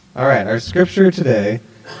All right, our scripture today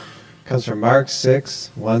comes from Mark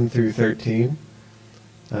 6, 1 through 13.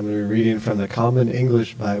 I'm going to be reading from the Common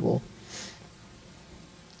English Bible.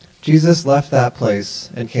 Jesus left that place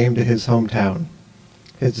and came to his hometown.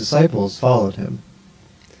 His disciples followed him.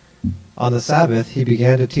 On the Sabbath, he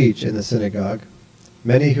began to teach in the synagogue.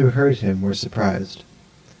 Many who heard him were surprised.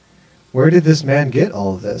 Where did this man get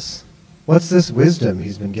all of this? What's this wisdom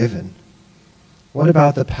he's been given? What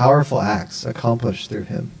about the powerful acts accomplished through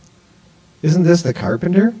him? Isn't this the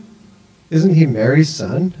carpenter? Isn't he Mary's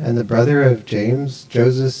son and the brother of James,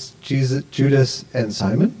 Joseph, Judas, and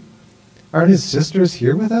Simon? Aren't his sisters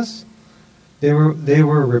here with us? They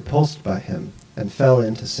were repulsed by him and fell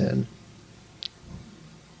into sin.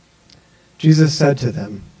 Jesus said to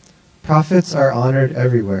them, "Prophets are honored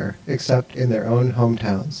everywhere except in their own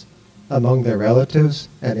hometowns, among their relatives,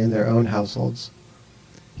 and in their own households."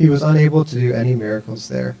 He was unable to do any miracles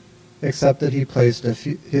there, except that he placed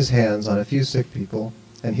his hands on a few sick people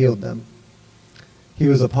and healed them. He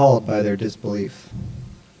was appalled by their disbelief.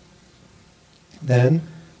 Then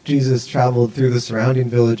Jesus traveled through the surrounding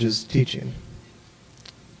villages teaching.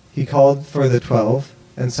 He called for the 12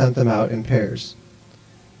 and sent them out in pairs.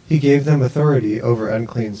 He gave them authority over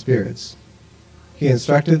unclean spirits. He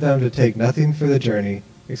instructed them to take nothing for the journey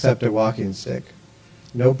except a walking stick,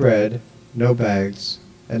 no bread, no bags,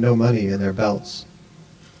 and no money in their belts.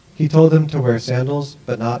 He told them to wear sandals,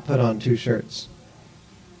 but not put on 2 shirts.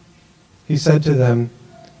 He said to them,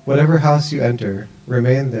 "Whatever house you enter,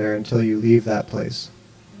 remain there until you leave that place.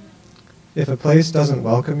 If a place doesn't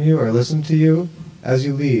welcome you or listen to you, as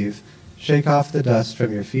you leave, shake off the dust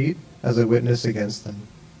from your feet as a witness against them."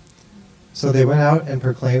 So they went out and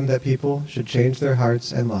proclaimed that people should change their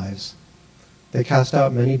hearts and lives. They cast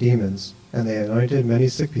out many demons, and they anointed many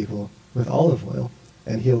sick people with olive oil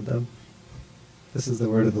and healed them. This is the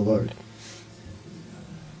word of the Lord.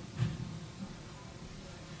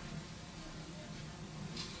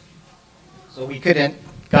 So we couldn't.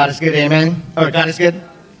 God is good, amen? Or God is good?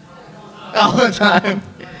 All the time.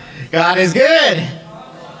 God is good.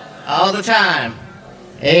 All the time.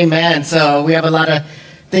 Amen. So we have a lot of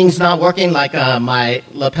things not working, like my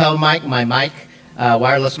lapel mic, my mic,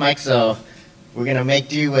 wireless mic. So we're going to make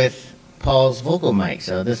do with Paul's vocal mic.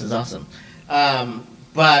 So this is awesome.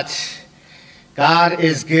 But God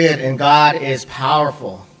is good and God is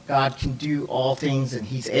powerful. God can do all things and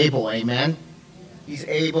he's able, amen? He's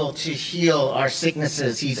able to heal our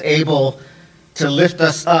sicknesses. He's able to lift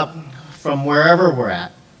us up from wherever we're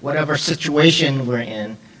at, whatever situation we're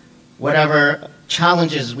in, whatever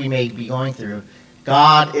challenges we may be going through.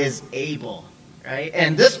 God is able, right?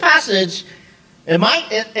 And this passage,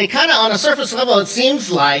 it kind of on a surface level, it seems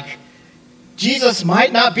like Jesus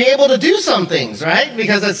might not be able to do some things, right?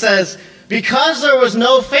 Because it says, because there was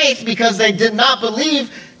no faith, because they did not believe,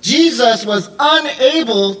 Jesus was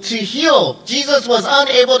unable to heal. Jesus was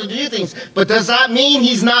unable to do things. But does that mean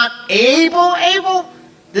he's not able?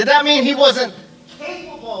 Did that mean he wasn't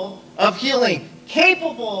capable of healing,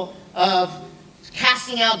 capable of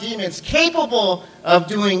casting out demons, capable of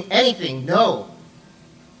doing anything? No.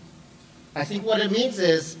 I think what it means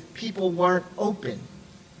is people weren't open,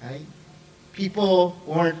 right? People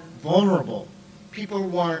weren't vulnerable. People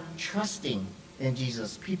weren't trusting in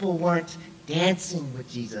Jesus. People weren't dancing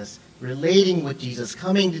with Jesus, relating with Jesus,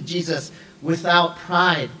 coming to Jesus without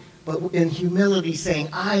pride, but in humility saying,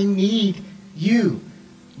 I need you.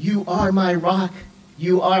 You are my rock.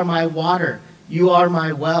 You are my water. You are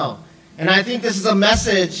my well. And I think this is a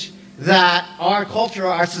message that our culture,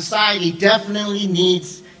 our society definitely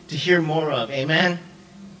needs to hear more of. Amen?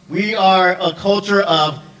 We are a culture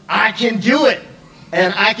of, I can do it,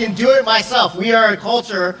 and I can do it myself. We are a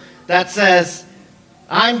culture that says,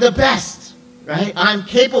 I'm the best, right? I'm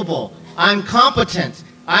capable. I'm competent.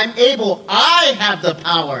 I'm able. I have the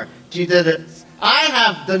power to do this. I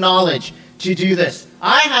have the knowledge to do this.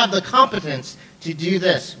 I have the competence to do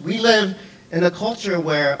this. We live in a culture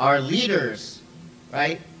where our leaders,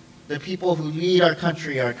 right, the people who lead our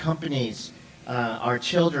country, our companies, our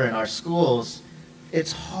children, our schools,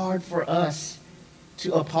 it's hard for us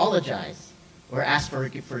to apologize or ask for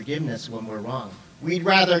forgiveness when we're wrong. We'd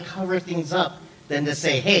rather cover things up than to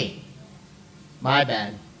say, hey, my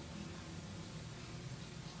bad.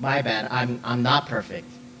 My bad. I'm not perfect,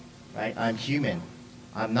 right? I'm human.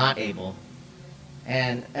 I'm not able.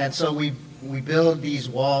 And so we build these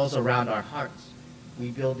walls around our hearts. We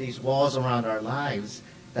build these walls around our lives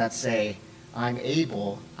that say, I'm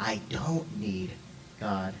able. I don't need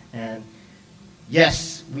God. And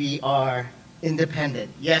yes, we are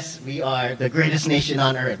independent. Yes, we are the greatest nation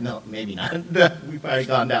on earth. No, maybe not. We've probably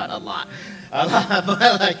gone down a lot.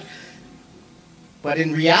 But But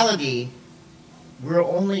in reality, we're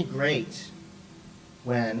only great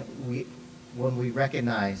when we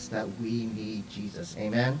recognize that we need Jesus.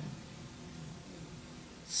 Amen?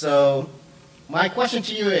 So my question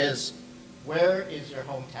to you is, where is your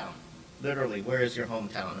hometown? Literally, where is your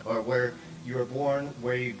hometown? Or where you were born,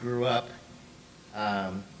 where you grew up,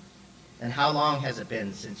 and how long has it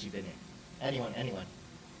been since you've been here? Anyone?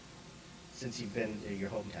 Since you've been to your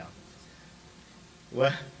hometown?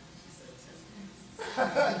 What?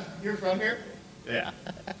 You're from here? Yeah.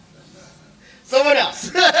 Someone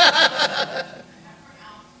else.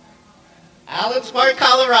 Allen's Park,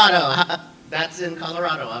 Colorado. That's in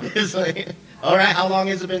Colorado, obviously. All right, how long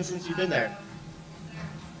has it been since you've been there?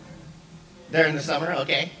 There in the summer,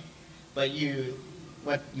 okay. But you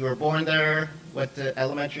were born there, went to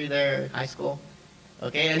elementary there, high school?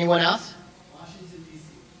 Okay, anyone else? Washington,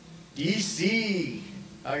 D.C. D.C.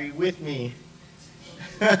 Are you with me?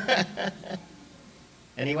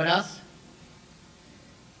 Anyone else?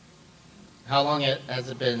 How long has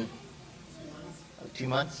it been? 2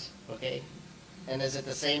 months? Okay. And is it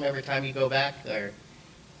the same every time you go back, or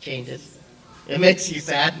changes? It makes you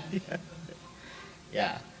sad?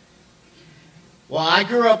 Yeah. Well, I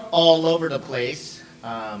grew up all over the place.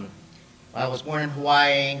 I was born in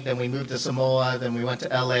Hawaii, then we moved to Samoa, then we went to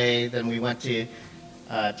LA, then we went to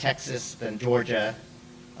Texas, then Georgia,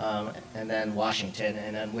 and then Washington.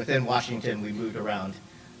 And then within Washington, we moved around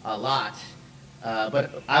a lot.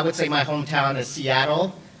 But I would say my hometown is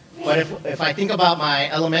Seattle. But if I think about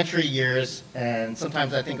my elementary years, and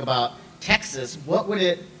sometimes I think about Texas, what would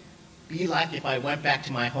it be like if I went back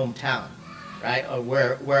to my hometown, right? Or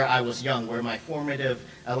where I was young, where my formative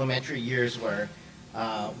elementary years were.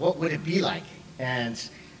 What would it be like? And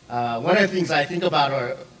one of the things I think about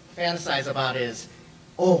or fantasize about is,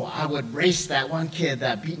 oh, I would race that one kid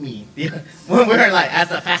that beat me when we were like as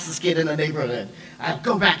the fastest kid in the neighborhood. I'd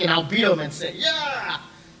go back and I'll beat him and say, yeah,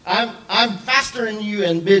 I'm faster than you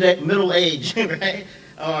in middle age, right?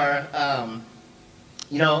 Or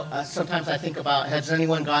sometimes I think about, has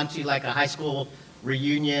anyone gone to like a high school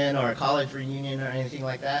reunion or a college reunion or anything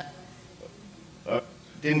like that? Or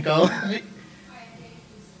didn't go?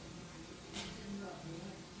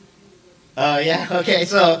 Oh, yeah, okay,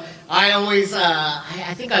 so I always,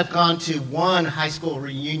 I think I've gone to one high school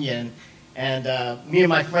reunion, and me and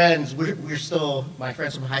my friends, we're still, my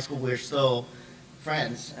friends from high school, we're still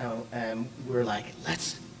friends, and we're like,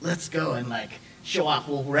 let's go and like show off,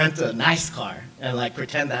 we'll rent a nice car, and like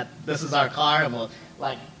pretend that this is our car, and we'll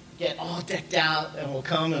like get all decked out, and we'll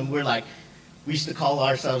come, and we're like, we used to call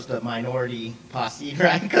ourselves the minority posse,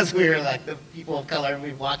 right, because we were like the people of color, and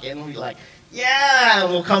we'd walk in, and we'd like, yeah,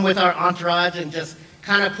 we'll come with our entourage and just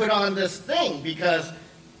kind of put on this thing because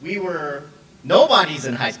we were nobodies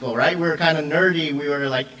in high school, right? We were kind of nerdy. We were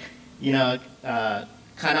like,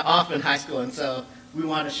 kind of off in high school. And so we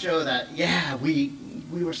wanted to show that, yeah, we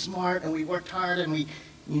were smart and we worked hard and we,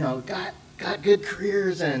 got good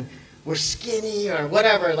careers and we're skinny or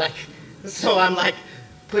whatever. Like, so I'm like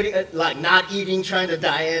putting, like not eating, trying to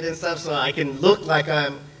diet and stuff so I can look like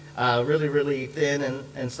I'm really, really thin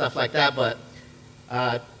and stuff like that. But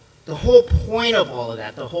the whole point of all of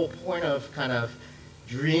that, the whole point of kind of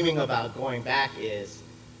dreaming about going back is,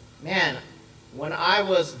 man, when I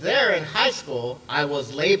was there in high school, I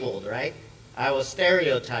was labeled, right? I was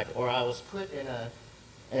stereotyped, or I was put in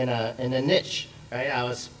a niche, right? I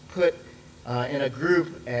was put in a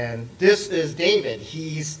group, and this is David.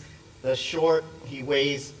 He's the short, he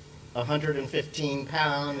weighs 115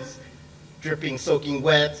 pounds, dripping, soaking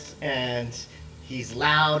wet, and he's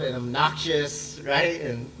loud and obnoxious, right?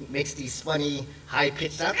 And makes these funny,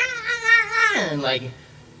 high-pitched sounds. And like,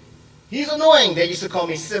 he's annoying. They used to call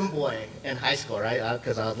me Sim Boy in high school, right?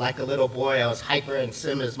 Because I was like a little boy. I was hyper, and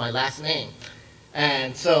Sim is my last name.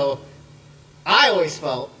 And so I always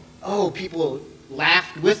felt, oh, people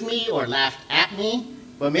laughed with me or laughed at me,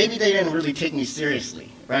 but maybe they didn't really take me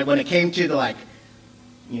seriously, right? When it came to the,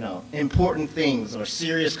 important things or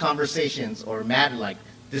serious conversations or matter, like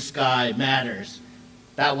this guy matters,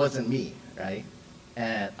 that wasn't me, right?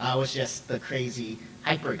 And I was just the crazy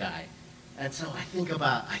hyper guy. And so I think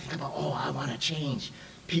about, oh, I want to change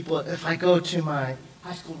people. If I go to my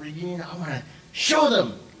high school reunion, I want to show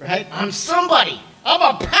them, right? I'm somebody.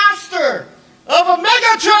 I'm a pastor of a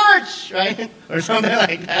mega church, right? Or something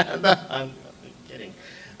like that. No, I'm kidding.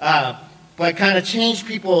 But kind of change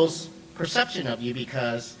people's perception of you,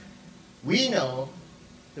 because we know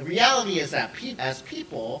the reality is that as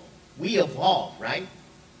people, we evolve, right?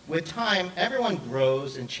 With time, everyone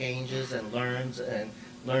grows and changes and learns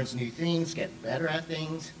new things, get better at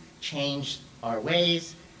things, change our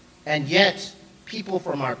ways, and yet people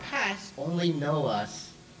from our past only know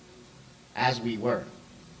us as we were.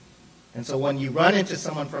 And so when you run into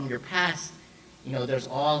someone from your past, there's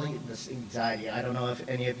all this anxiety. I don't know if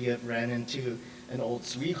any of you have run into an old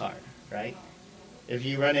sweetheart, right? If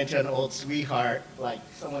you run into an old sweetheart, like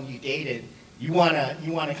someone you dated, you wanna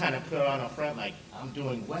kind of put on a front like, I'm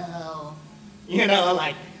doing well,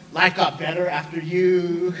 like life got better after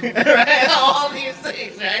you, right? All these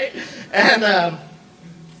things, right? And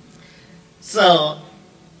so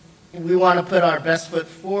we want to put our best foot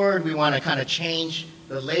forward. We want to kind of change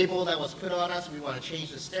the label that was put on us. We want to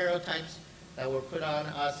change the stereotypes that were put on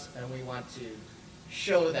us, and we want to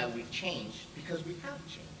show that we've changed, because we have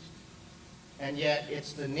changed. And yet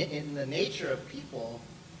it's in the nature of people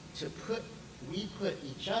we put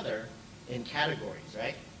each other in categories,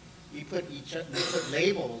 right? We put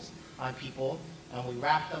labels on people, and we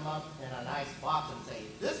wrap them up in a nice box and say,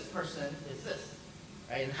 this person is this,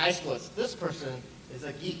 right? In high school, it's this person is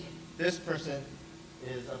a geek. This person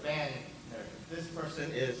is a band nerd. This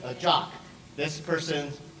person is a jock. This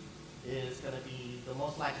person is going to be the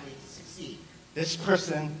most likely to succeed. This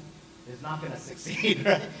person is not going to succeed,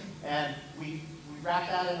 right? And we wrap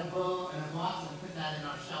that in a bow and a box and put that on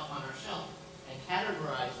our shelf and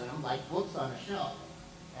categorize them like books on a shelf.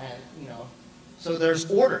 And, so there's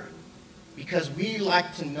order, because we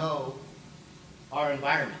like to know our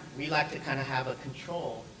environment. We like to kind of have a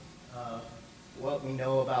control of what we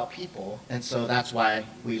know about people, and so that's why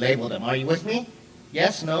we label them. Are you with me?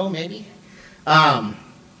 Yes? No? Maybe?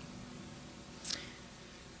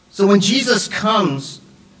 So when Jesus comes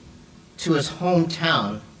to his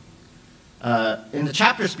hometown, in the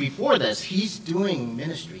chapters before this, he's doing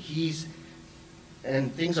ministry.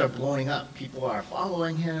 And things are blowing up. People are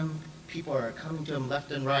following him. People are coming to him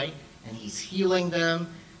left and right, and he's healing them,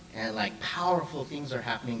 and like powerful things are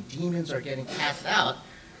happening. Demons are getting cast out.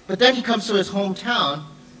 But then he comes to his hometown.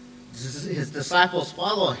 His disciples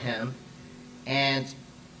follow him, and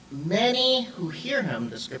many who hear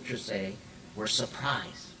him, the scriptures say, were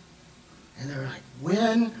surprised. And they're like,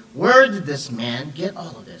 where did this man get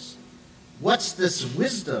all of this? What's this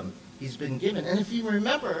wisdom he's been given? And if you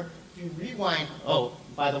remember, if you rewind,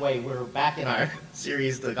 by the way, we're back in our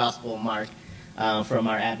series, The Gospel of Mark, from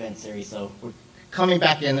our Advent series, so we're coming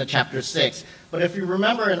back into chapter 6. But if you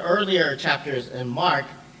remember in earlier chapters in Mark,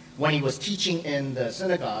 when he was teaching in the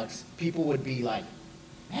synagogues, people would be like,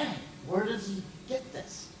 man, where does he get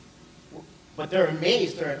this? But they're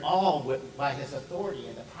amazed, they're in awe by his authority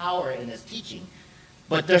and the power in his teaching.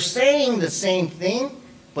 But they're saying the same thing,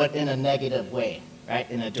 but in a negative way, right?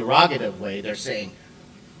 In a derogative way. They're saying,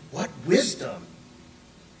 what wisdom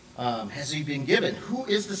has he been given? Who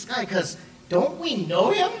is this guy? Because don't we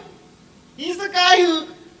know him? He's the guy who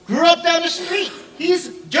grew up down the street.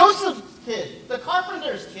 He's Joseph's kid, the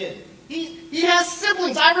carpenter's kid. He has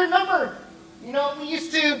siblings. I remember, we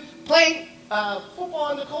used to play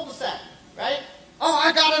football in the cul-de-sac, right? Oh,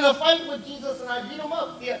 I got in a fight with Jesus and I beat him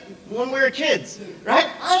up when we were kids, right?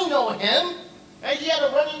 I know him. Right? He had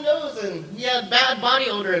a runny nose and he had bad body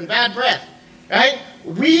odor and bad breath, right?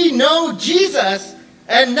 We know Jesus,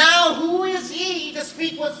 and now who is he to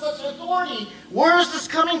speak with such authority? Where is this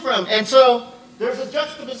coming from? And so there's a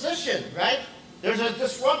juxtaposition, right? There's a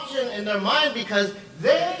disruption in their mind because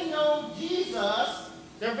they know Jesus.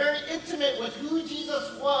 They're very intimate with who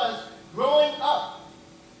Jesus was growing up,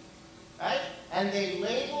 right? And they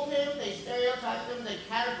label him, they stereotype him, they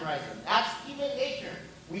categorize him. That's human nature.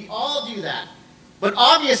 We all do that. But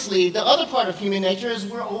obviously, the other part of human nature is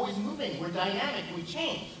we're always moving. We're dynamic. We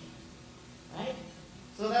change, right?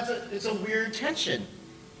 So it's a weird tension,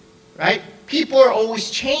 right? People are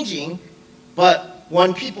always changing, but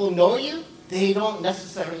when people know you, they don't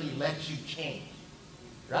necessarily let you change,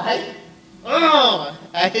 right? Oh,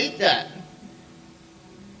 I hate that.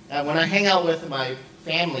 When I hang out with my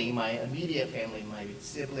family, my immediate family, my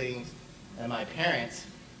siblings, and my parents,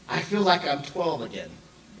 I feel like I'm 12 again,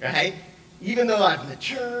 right? Even though I've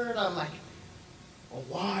matured, I'm like a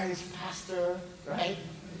wise pastor, right?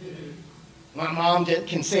 My mom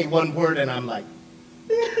can say one word and I'm like,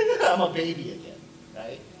 I'm a baby again,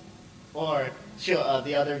 right? Or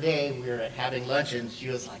the other day we were having lunch and she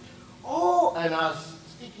was like, oh, and I was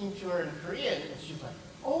speaking to her in Korean and she was like,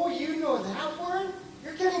 oh, you know that word?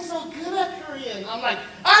 You're getting so good at Korean. I'm like,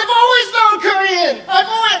 I've always known Korean.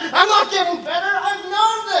 I'm not getting better. I've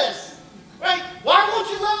known this. Right? Why won't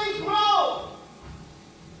you let me grow?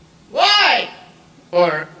 Why?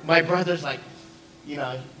 Or my brother's like,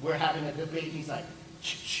 we're having a debate. He's like,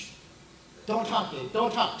 shh. Don't talk, kid.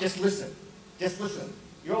 Don't talk. Just listen. Just listen.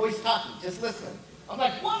 You're always talking. Just listen. I'm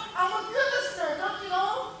like, what? I'm a good listener. Don't you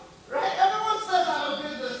know? Right? Everyone says I'm a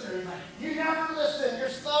good listener. He's like, you never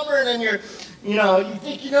stubborn and you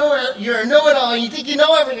think you know, you're a know-it-all and you think you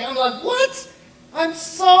know everything. I'm like, what? I'm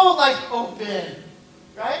so open,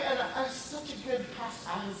 right? And I was such a good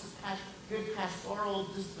good pastoral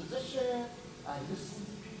disposition. I listen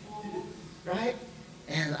to people, right?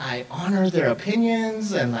 And I honor their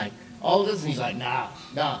opinions and all this. And he's like, nah,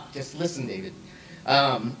 just listen, David.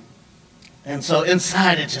 And so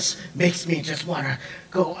inside it just makes me just want to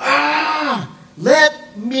go,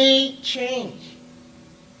 let me change.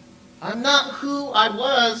 I'm not who I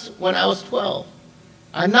was when I was 12.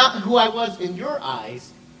 I'm not who I was in your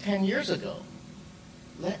eyes 10 years ago.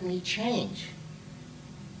 Let me change.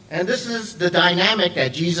 And this is the dynamic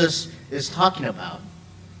that Jesus is talking about.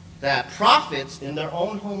 That prophets in their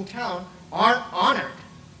own hometown aren't honored.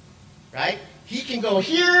 Right? He can go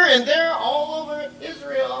here and there all over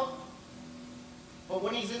Israel. But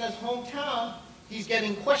when he's in his hometown, he's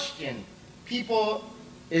getting questioned. People,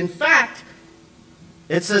 in fact,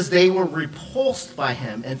 it says they were repulsed by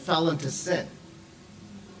him and fell into sin.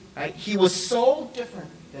 Right? He was so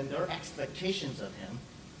different than their expectations of him.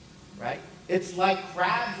 Right? It's like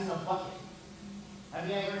crabs in a bucket. Have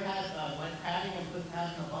you ever had went crabbing and put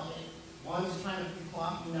crabs in a bucket? One's trying to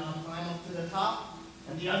climb up to the top,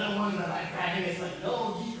 and the other ones are grabbing. It's like,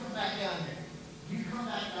 no, you come back down here. You come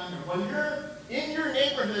back down here. When you're in your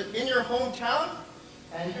neighborhood, in your hometown,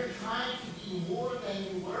 and you're trying to be more than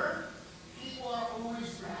you were, people are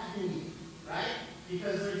always grabbing you, right?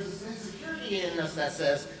 Because there's this insecurity in us that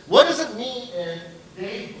says, what does it mean if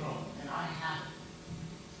they've grown and I haven't?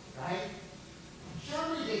 Right?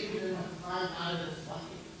 Surely they couldn't have climbed out of this bucket.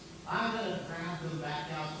 I'm going to grab them back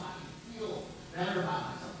down so I can feel better about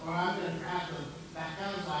myself. Or I'm going to grab them back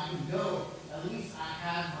down so I can know at least I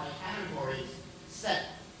have my categories set.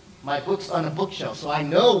 My books on a bookshelf. So I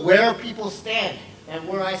know where people stand and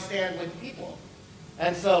where I stand with people.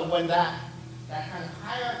 And so when that kind of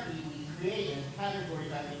hierarchy we create and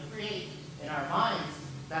categories that we create in our minds,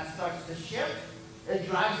 that starts to shift, it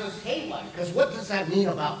drives us haywire. Because what does that mean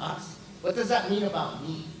about us? What does that mean about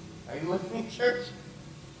me? Are you with me, church?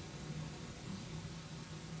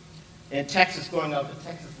 In Texas, growing up in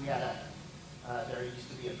Texas, we had there used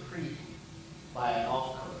to be a creek by a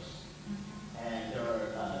golf course. And there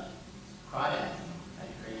were crawdads had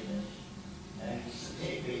crayfish. And we used to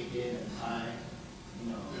take bacon and tie,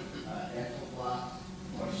 dental blocks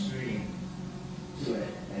or string to it.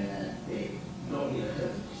 And you don't need a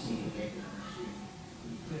hook, you just need a bacon or string.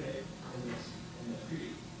 You put it in the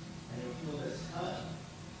creek. And you'll feel this cut,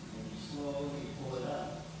 and you slowly pull it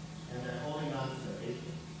up, and they're holding on to the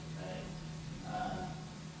bacon, right?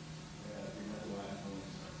 Remember why I'm holding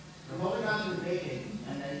this up. They're holding on to the bacon,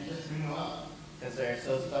 and then you just bring them up, because they're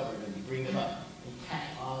so stubborn, and you bring them up, and you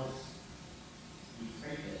catch all these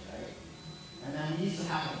crayfish, right? And then we used to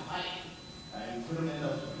have them fight, right? We put them in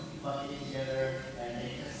the bucket together, and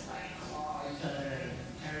they just claw each other and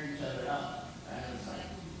tear each other up, right? And it's like,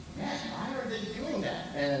 man, why are they doing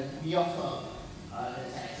that? And we also,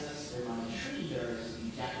 in Texas, and on a tree, there's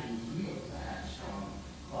these Japanese beetles that have strong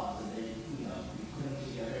claws, and they, we put them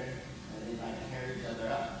together, and they tear each other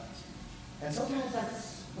up. And sometimes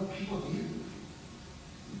that's what people do,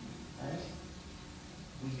 right?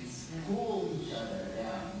 We pull each other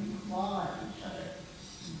down, we claw at each other,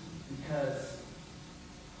 because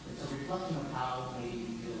it's a reflection of how maybe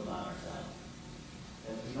we feel about ourselves.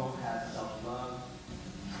 That we don't have self-love,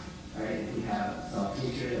 right? If we have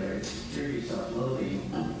self-hatred or insecurity, self-loathing,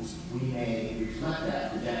 we may reflect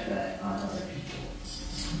that, project that on other people.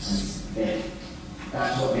 And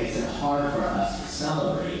that's what makes it hard for us to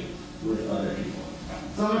celebrate with other people.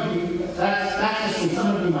 Some of you,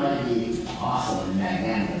 some of you might be awesome and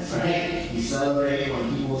magnanimous, right? You celebrate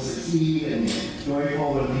when people succeed and you're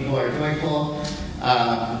joyful when people are joyful.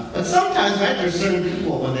 But sometimes, right, there's certain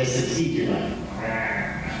people when they succeed, you're like,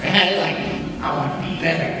 I want to be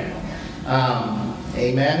better.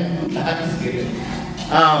 Amen? That's good.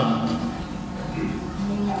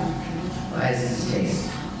 Why is this case?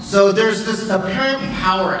 So there's this apparent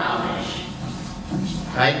power outage,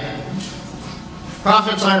 right?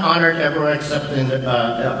 Prophets aren't honored everywhere except in their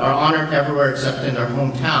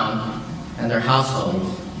hometown and their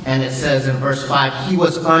household. And it says in verse 5, he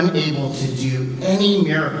was unable to do any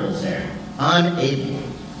miracles there. Unable.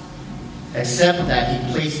 Except that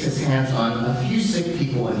he placed his hands on a few sick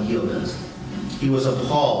people and healed them. He was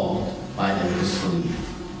appalled by their disbelief.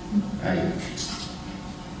 Right?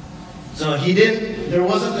 So there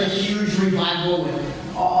wasn't a huge revival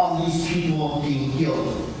with all these people being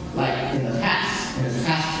healed like in the past, in his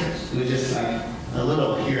past years. It was just a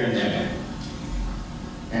little here and there.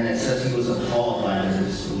 And it says he was appalled by their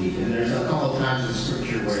disbelief. And there's a couple of times in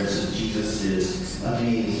Scripture where it says Jesus is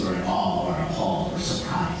amazed or in awe or appalled or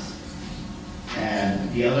surprised.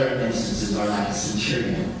 And the other instances are like a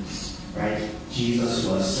centurion, right? Jesus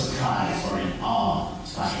was surprised or in awe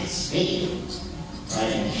by his faith,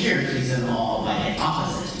 right? And here he's in awe by the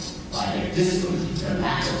opposite, by their disbelief, their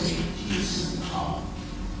lack of faith. Jesus is in awe.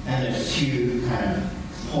 And there's two kind of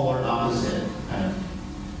polar opposite kind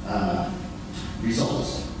of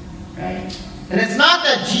results, right? And it's not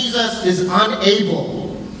that Jesus is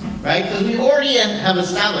unable, right? Because we already have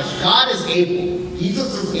established God is able.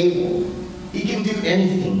 Jesus is able. He can do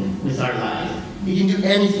anything with our life. He can do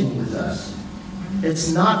anything with us.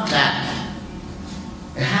 It's not that.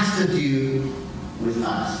 It has to do with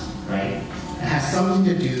us, right? It has something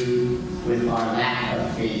to do with our lack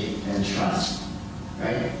of faith and trust,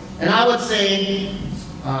 right? And I would say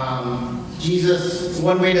Jesus,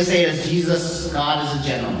 one way to say it is Jesus, God is a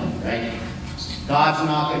gentleman, right? God's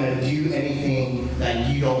not going to do anything that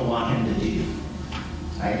you don't want him to do,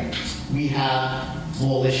 right? We have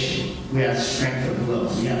volition. We have strength of will.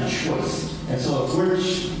 We have choice. And so if we're,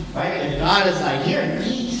 right, and God is like, here,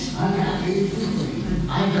 eat. I've got good food for you.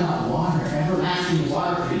 I've got water, everlasting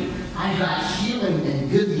water for you. I've got healing and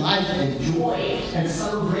good life and joy and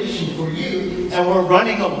celebration for you. And we're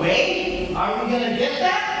running away? Are we going to get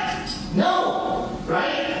that? No,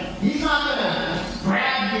 right? He's not going to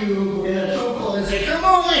grab you in a chokehold and say, come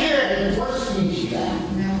over here, and force feed you that.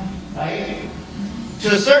 No. Right? To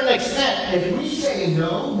a certain extent, if we say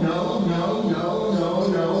no,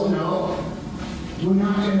 we're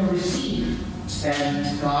not going to receive.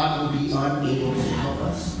 And God will be unable to help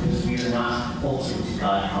us because we are not open to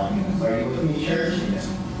God helping us. Are you with me, church?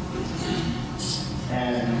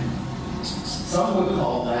 And some would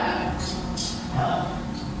call that hell.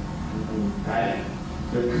 Right?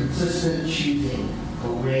 The consistent choosing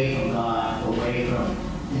away from God, away from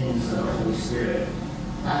things of the Holy Spirit.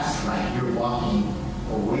 That's like you're walking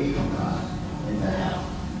away from God into hell.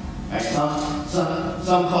 Right?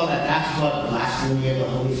 Some call that's what blasphemy of the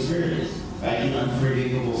Holy Spirit is. Right? The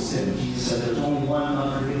unforgivable sin. Jesus said there's only one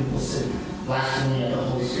unforgivable sin, blasphemy of the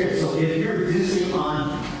Holy Spirit. So if you're dissing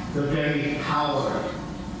on the very power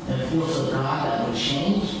and force of God that would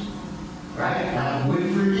change, right? That would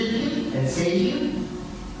forgive you and save you.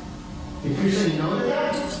 If you're saying no to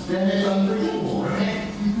that, then it's unforgivable, right?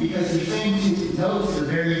 Because you're saying no to the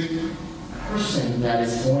very person that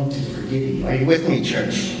is going to forgive you. Are you with me,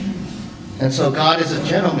 church? And so God is a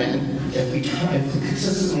gentleman. If we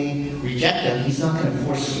consistently reject him, he's not going to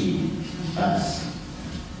force feed us.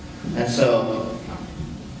 And so,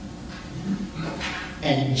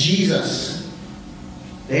 and Jesus,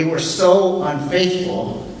 they were so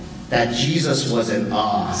unfaithful that Jesus was in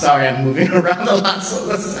awe. Sorry, I'm moving around a lot, so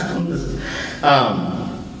the sound is...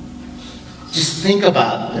 just think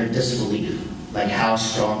about their disbelief, like how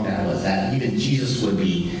strong that was, that even Jesus would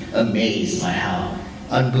be amazed by how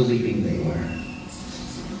unbelieving they were.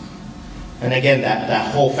 And again,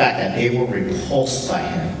 that whole fact that they were repulsed by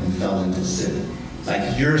him and fell into sin.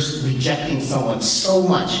 Like you're rejecting someone so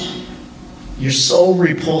much, you're so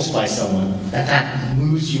repulsed by someone that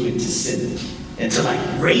moves you into sin, into like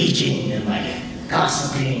raging and like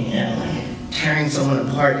gossiping and like tearing someone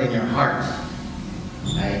apart in your heart.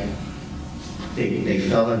 Right? They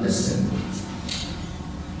fell into sin.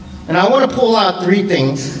 And I want to pull out 3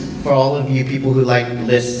 things for all of you people who like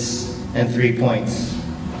lists and 3 points.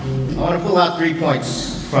 I want to pull out 3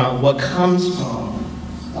 points from what comes from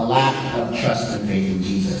a lack of trust and faith in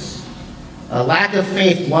Jesus. A lack of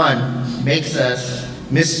faith, one, makes us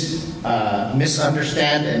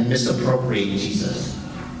misunderstand and misappropriate Jesus.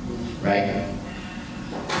 Right?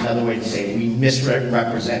 Another way to say it, we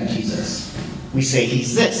misrepresent Jesus. We say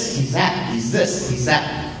he's this, he's that, he's this, he's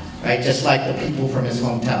that. Right? Just like the people from his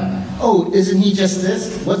hometown. Oh, isn't he just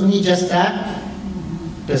this? Wasn't he just that?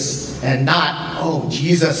 This, and not, oh,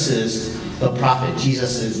 Jesus is the prophet.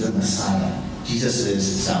 Jesus is the Messiah. Jesus is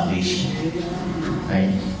salvation.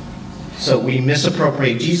 Right? So we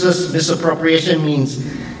misappropriate Jesus. Misappropriation means,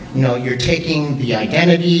 you're taking the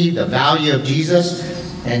identity, the value of Jesus,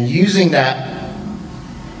 and using that,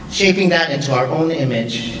 shaping that into our own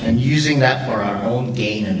image, and using that for our own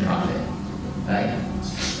gain and profit. Right?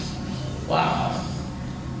 Wow.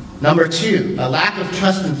 Number 2, a lack of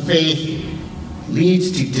trust and faith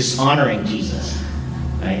leads to dishonoring Jesus.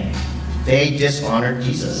 Right? They dishonored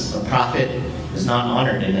Jesus. The prophet is not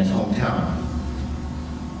honored in his hometown.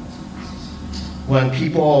 When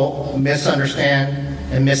people misunderstand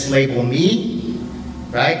and mislabel me,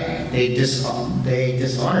 right? They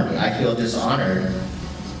dishonor me. I feel dishonored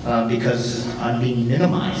because I'm being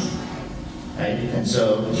minimized. right? And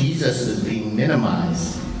so Jesus is being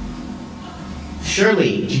minimized.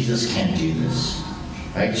 Surely Jesus can't do this,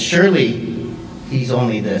 right? Surely he's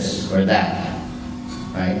only this or that,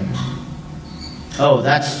 right? Oh,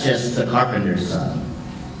 that's just the carpenter's son.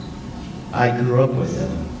 I grew up with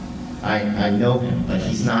him. I know him, but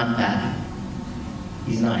he's not that.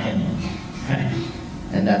 He's not him, right?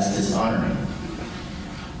 And that's dishonoring.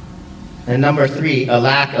 And number 3, a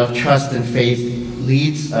lack of trust and faith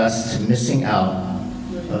leads us to missing out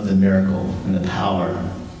of the miracle and the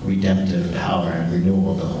power, redemptive power and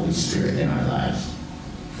renewal of the Holy Spirit in our lives.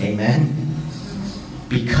 Amen?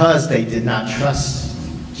 Because they did not trust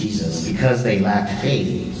Jesus, because they lacked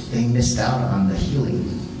faith, they missed out on the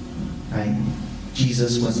healing, right?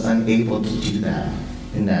 Jesus was unable to do that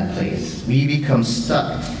in that place. We become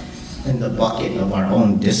stuck in the bucket of our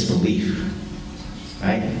own disbelief,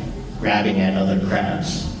 right? Grabbing at other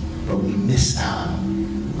crabs, but we miss out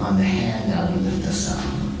on the hand that would lift us out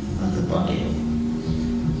of the bucket.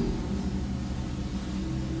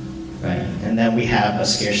 Right? And then we have a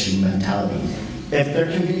scarcity mentality. If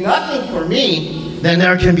there can be nothing for me, then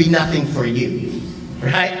there can be nothing for you.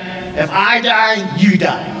 Right? If I die, you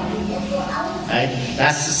die. Right?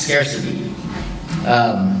 That's the scarcity.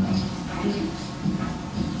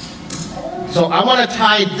 So I want to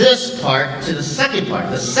tie this part to the second part.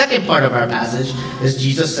 The second part of our passage is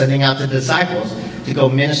Jesus sending out the disciples to go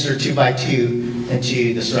minister 2 by 2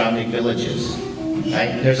 into the surrounding villages.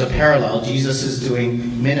 Right? There's a parallel. Jesus is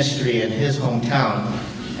doing ministry in his hometown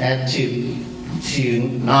and to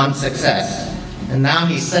non-success. And now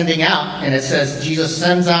he's sending out, and it says Jesus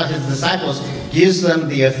sends out his disciples, gives them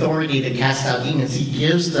the authority to cast out demons. He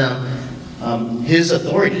gives them his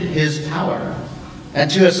authority, his power. And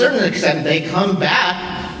to a certain extent, they come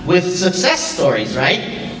back with success stories, right?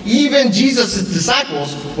 Even Jesus'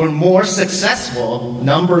 disciples were more successful,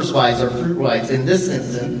 numbers-wise or fruit-wise, in this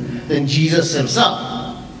instance, than Jesus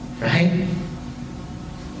himself, right?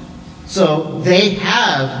 So they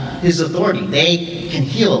have his authority. They can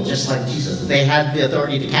heal just like Jesus. They have the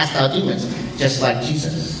authority to cast out demons just like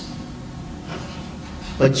Jesus.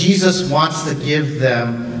 But Jesus wants to give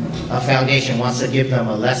them a foundation, wants to give them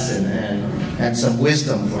a lesson and some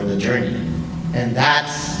wisdom for the journey. And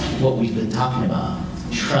that's what we've been talking about.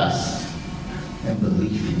 Trust and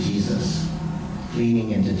belief in Jesus.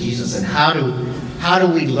 Leaning into Jesus. And how do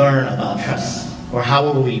we learn about trust? Or how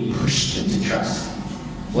are we pushed into trust?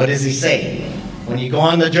 What does he say? When you go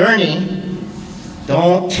on the journey,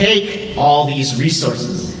 don't take all these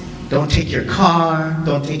resources. Don't take your car.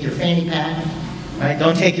 Don't take your fanny pack. Right?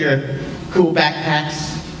 Don't take your cool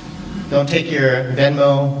backpacks. Don't take your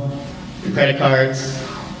Venmo, your credit cards,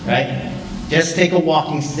 right? Just take a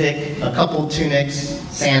walking stick, a couple tunics,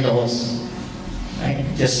 sandals, right?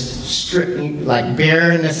 Just strictly, like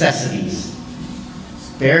bare necessities.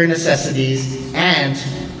 Bare necessities, and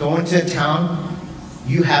go into a town,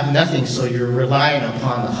 you have nothing, so you're relying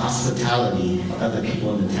upon the hospitality of the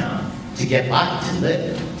people in the town to get by, to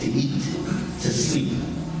live, to eat, to sleep.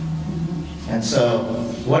 And so,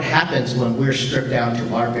 what happens when we're stripped down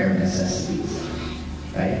to our bare necessities?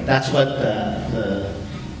 Right? That's what the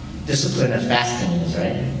discipline of fasting is,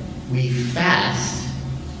 right? We fast,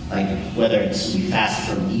 like whether it's we fast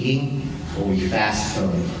from eating or we fast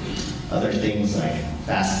from other things like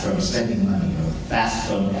fast from spending money or fast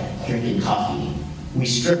from drinking coffee. We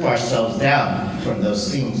strip ourselves down from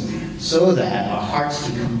those things so that our hearts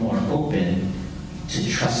become more open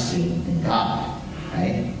to trusting in God,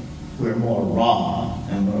 right? We're more raw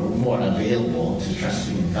and we're more available to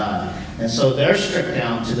trusting in God. And so they're stripped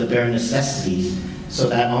down to the bare necessities so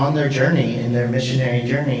that on their journey, in their missionary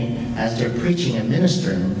journey, as they're preaching and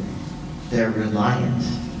ministering, they're reliant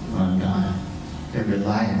on God. They're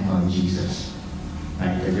reliant on Jesus.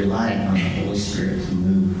 Right? They're reliant on the Holy Spirit to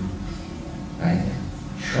move. Right?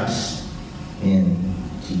 Trust in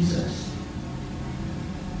Jesus.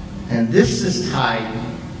 And this is tied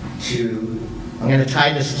to, I'm going to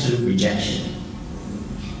tie this to rejection.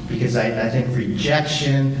 Because I think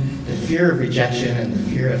rejection, the fear of rejection and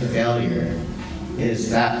the fear of failure is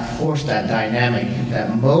that force, that dynamic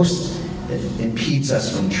that most impedes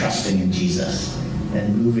us from trusting in Jesus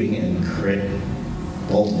and moving in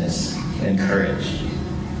boldness and courage,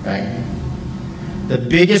 right? The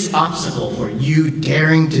biggest obstacle for you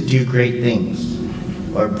daring to do great things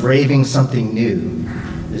or braving something new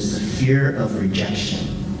is the fear of rejection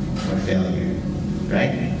or failure,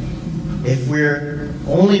 right? If we're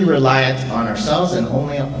only reliant on ourselves and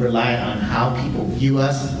only reliant on how people view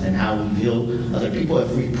us and how we view other people,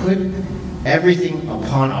 if we put everything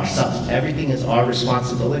upon ourselves, everything is our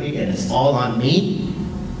responsibility and it's all on me,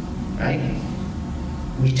 right?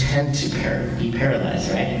 we tend to be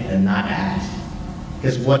paralyzed, right? And not act.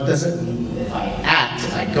 Because what does it mean if I act,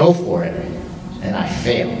 if I go for it, and I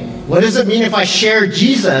fail? What does it mean if I share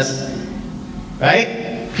Jesus,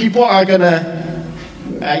 right? People are gonna,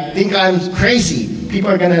 I think I'm crazy. People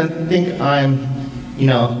are gonna think I'm,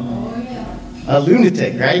 a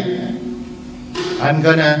lunatic, right?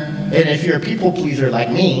 And if you're a people pleaser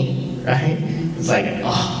like me, right? It's like,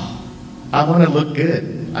 I want to look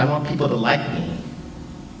good. I want people to like me,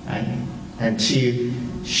 right? And to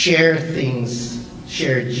share things,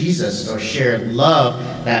 share Jesus or share love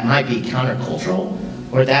that might be countercultural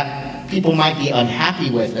or that people might be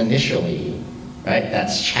unhappy with initially, right?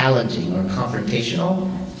 That's challenging or confrontational,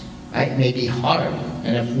 right? May be hard.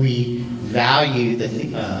 And if we value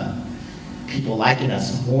the people liking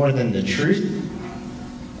us more than the truth,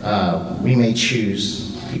 we may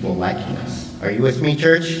choose people liking us. Are you with me,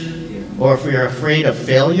 church? Or if we are afraid of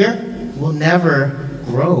failure, we'll never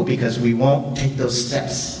grow because we won't take those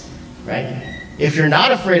steps, right? If you're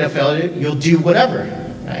not afraid of failure, you'll do whatever,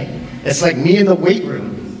 right? It's like me in the weight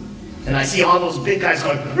room, and I see all those big guys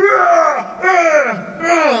going, I'm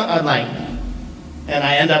like, and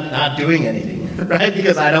I end up not doing anything, right?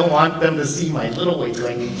 Because I don't want them to see my little weights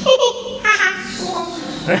going,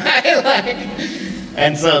 right?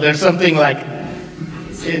 And so there's something like,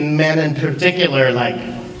 in men in particular, like,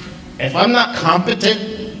 if I'm not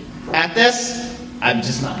competent at this, I'm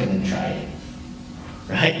just not going to try it,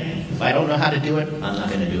 right? If I don't know how to do it, I'm not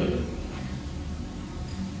going to do it.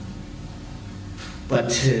 But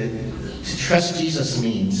to trust Jesus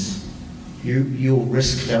means you'll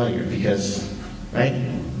risk failure because, right?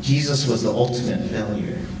 Jesus was the ultimate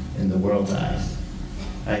failure in the world's eyes,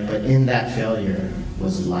 right? But in that failure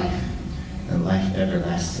was life, and life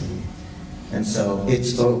everlasting. And so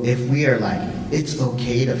if we are like, it's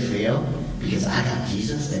okay to fail because I got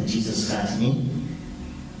Jesus and Jesus got me,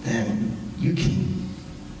 then you can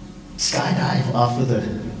skydive off of the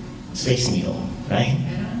Space Needle, right?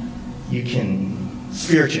 You can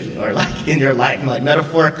spiritually or like in your life, like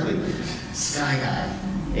metaphorically, skydive.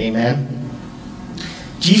 Amen?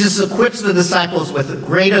 Jesus equips the disciples with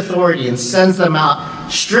great authority and sends them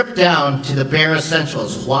out stripped down to the bare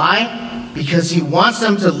essentials. Why? Because he wants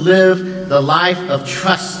them to live the life of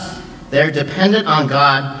trust. They're dependent on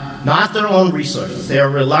God, not their own resources. They are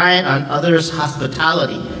reliant on others'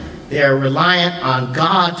 hospitality. They are reliant on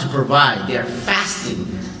God to provide. They are fasting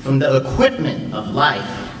from the equipment of life.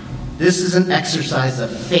 This is an exercise of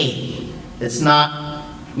faith. It's not,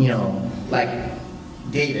 like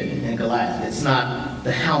David and Goliath. It's not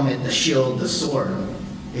the helmet, the shield, the sword.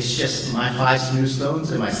 It's just my 5 smooth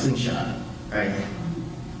stones and my slingshot, right?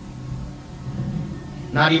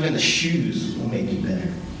 Not even the shoes will make you better.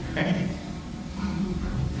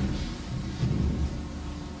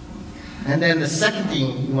 And then the second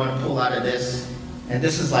thing you want to pull out of this, and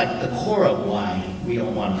this is like the core of why we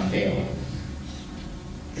don't want to fail.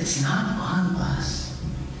 It's not on us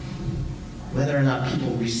whether or not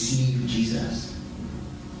people receive Jesus.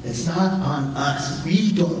 It's not on us.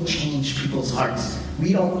 We don't change people's hearts.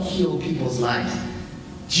 We don't heal people's lives.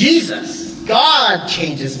 Jesus, God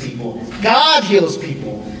changes people. God heals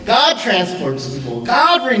people. God transports people.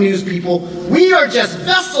 God renews people. We are just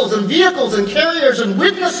vessels and vehicles and carriers and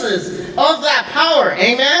witnesses of that power.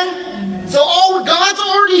 Amen? So God's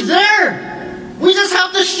already there. We just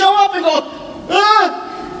have to show up and go,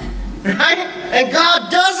 right? And God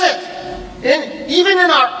does it. And even in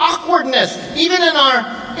our awkwardness, even in our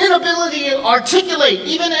inability to articulate,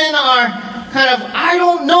 even in our kind of, I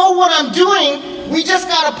don't know what I'm doing, we just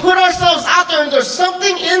got to put ourselves out there, and there's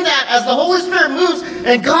something in that as the Holy Spirit moves,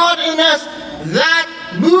 and God in us, that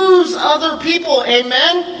moves other people.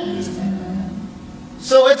 Amen?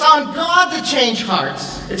 So it's on God to change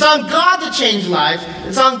hearts. It's on God to change lives.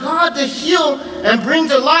 It's on God to heal and bring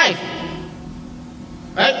to life.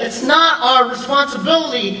 Right? It's not our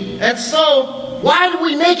responsibility. And so, why do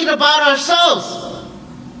we make it about ourselves?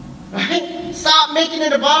 Right? Stop making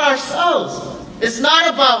it about ourselves. It's not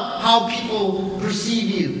about how people perceive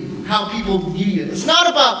you, how people view you. It's not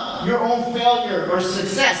about your own failure or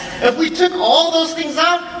success. If we took all those things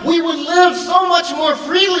out, we would live so much more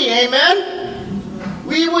freely, amen?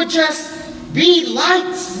 We would just be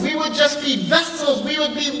lights. We would just be vessels. We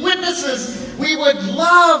would be witnesses. We would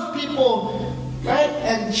love people, right?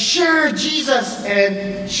 And share Jesus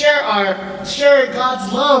and share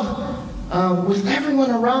God's love with everyone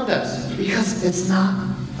around us, because it's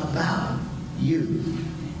not about you,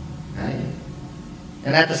 right?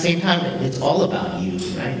 And at the same time, it's all about you,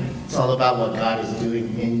 right? It's all about what God is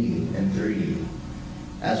doing in you and through you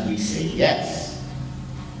as we say yes.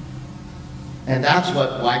 And that's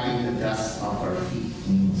what wiping the dust off our feet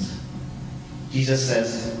means. Jesus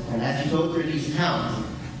says, and as you go through these towns,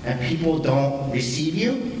 and people don't receive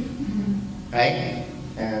you, right?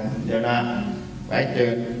 And they're not, right?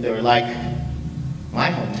 They're like my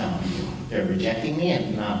hometown people. They're rejecting me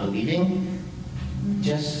and not believing.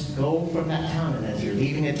 Just go from that town, and as you're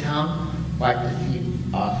leaving the town, wipe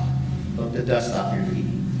the dust off your feet.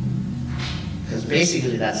 Because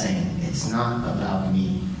basically that's saying, it's not about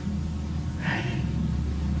me, right?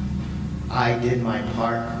 I did my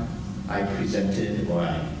part. I presented, or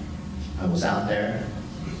I was out there.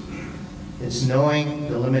 It's knowing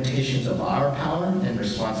the limitations of our power and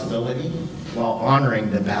responsibility while honoring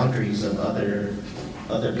the boundaries of other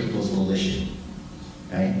people's volition,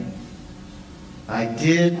 right? I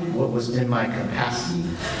did what was in my capacity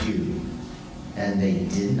to do, and they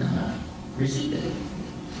did not receive it.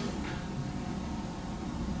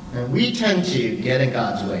 And we tend to get in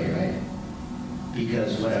God's way, right?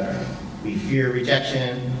 Because whatever, we fear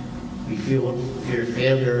rejection, we fear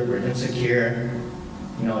failure, we're insecure,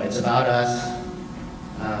 it's about us.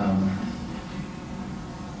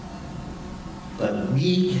 But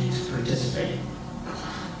we get to participate,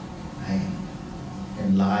 right?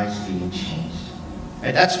 In lives being changed.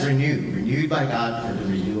 Right? That's renewed by God for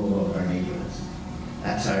the renewal of our neighborhoods.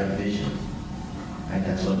 That's our vision. Right?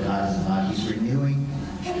 That's what God is about. He's renewing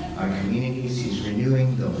our communities. He's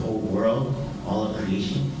renewing the whole world, all of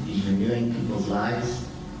creation. He's renewing people's lives.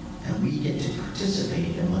 And we get to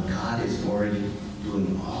participate in what God is already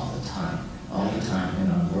doing all the time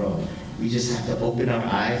in our world. We just have to open our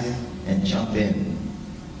eyes and jump in,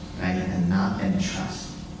 right? And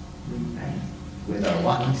trust, right? With our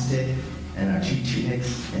walking stick and our 2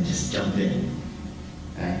 tunics, and just jump in,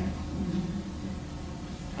 right?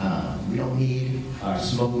 We don't need our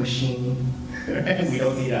smoke machine, right? We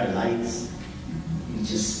don't need our lights. We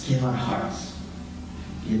just give our hearts,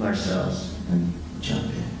 give ourselves, and jump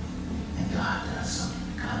in. And God does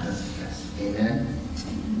something. God does the best. Amen?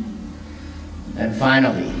 And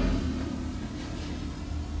finally,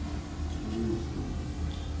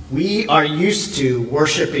 we are used to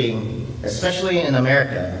worshiping, especially in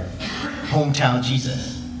America, hometown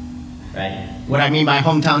Jesus, right? What I mean by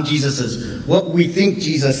hometown Jesus is what we think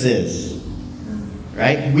Jesus is,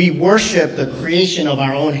 right? We worship the creation of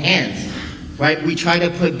our own hands, right? We try to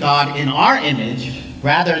put God in our image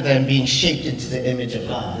rather than being shaped into the image of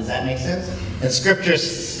God. Does that make sense? And Scripture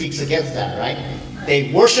speaks against that, right?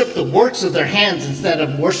 They worship the works of their hands instead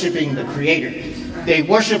of worshiping the Creator. They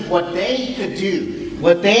worship what they could do,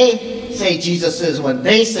 what they say Jesus is, what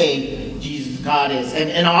they say Jesus God is. And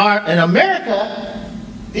in America,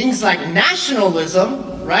 things like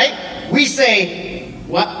nationalism, right? We say,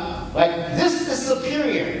 what? Like, this is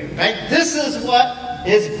superior, right? This is what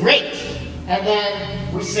is great. And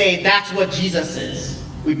then we say that's what Jesus is.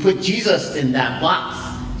 We put Jesus in that box.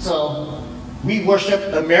 So we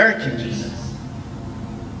worship American Jesus.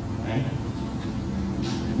 Right?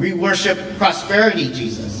 We worship prosperity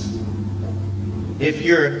Jesus. If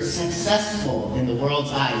you're successful in the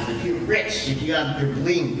world's eyes, if you're rich, if you have your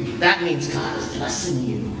bling, that means God is blessing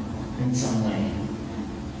you in some way.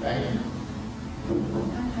 Right?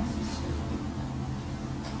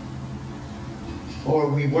 Or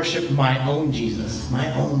we worship my own Jesus,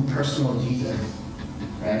 my own personal Jesus,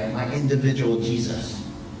 right? My individual Jesus.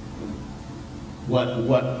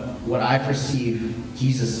 What I perceive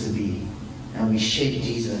Jesus to be, and we shape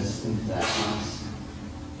Jesus into that box.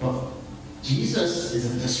 But Jesus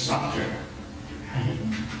is a disruptor. Right?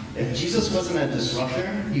 If Jesus wasn't a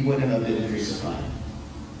disruptor, he wouldn't have been crucified.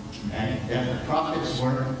 Right? If the prophets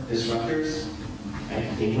weren't disruptors,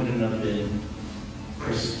 right, they wouldn't have been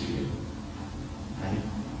persecuted. Right?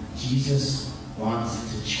 Jesus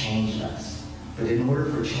wants to change us. But in order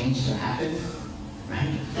for change to happen,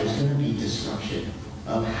 right, there's going to be disruption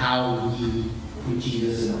of how we put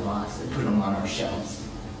Jesus in a box and put him on our shelves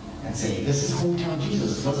and say, this is hometown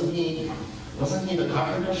Jesus. Wasn't he the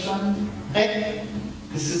carpenter's son? Right?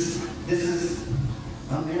 This is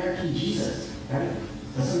American Jesus. Right?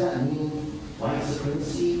 Doesn't that mean white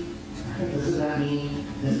supremacy? Right? Doesn't that mean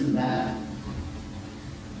this and that?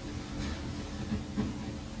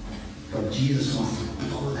 But Jesus wants to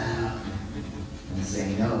blow that up and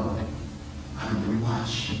say, no, I'm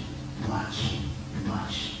much, much,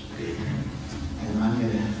 much bigger.